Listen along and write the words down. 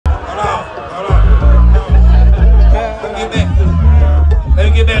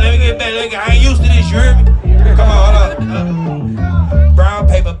it back, nigga. I ain't used to this, you hear me? Come on, hold up. Brown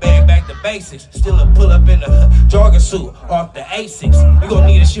paper bag, back to basics. Still a pull up in the jogging suit off the A6. You gon'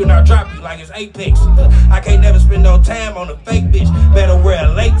 need a shoe and I'll drop you like it's Apex. I can't never spend no time on a fake bitch. Better wear a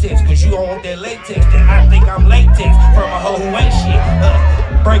latex, cause you don't want that latex. Then I think I'm latex from a hoe who ain't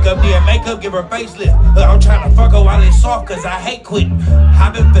shit. Break up, then make up, give her facelift. I'm trying to fuck her while it's soft, cause I hate quitting. I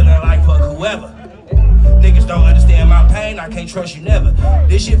been feeling like fuck whoever. Niggas don't understand my pain, I can't trust you never.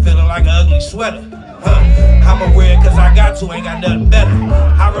 This shit feeling like an ugly sweater. I'ma wear it cause I got to, ain't got nothing better.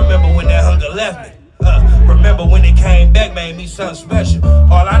 I remember when that hunger left me. Remember when it came back, made me something special.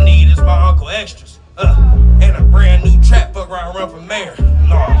 All I need is my uncle extras. And a brand new trap, fuck around, run for mayor.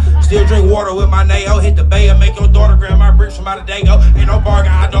 No, still drink water with my nail. Hit the bay and make your daughter grab my bricks from out of Dago. Ain't no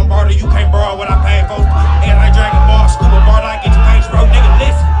bargain, I don't barter, you can't borrow what I pay for. And like Dragon Ball, scuba bar, I get your paint, bro. Nigga,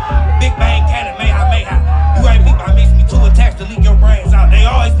 listen. Big bang cannon, may I. You ain't peep, I mix me two attacks to leak your brains out. They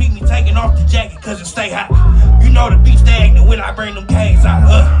always peep me taking off the jacket cause it stay hot. You know the beef stagnant when I bring them canes out.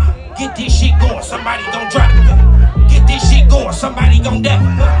 Get this shit going, somebody gon' drop it. Get this shit going, somebody gon'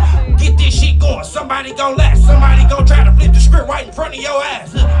 die. Get this shit going, somebody gon' last. Somebody gon' try to flip the script right in front of your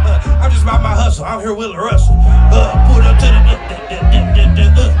ass. I'm just about my hustle, I'm here with Larussell. Put up to the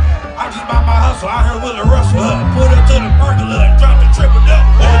I'm just about my hustle, I'm here with Larussell. Put up to the Pergola and drop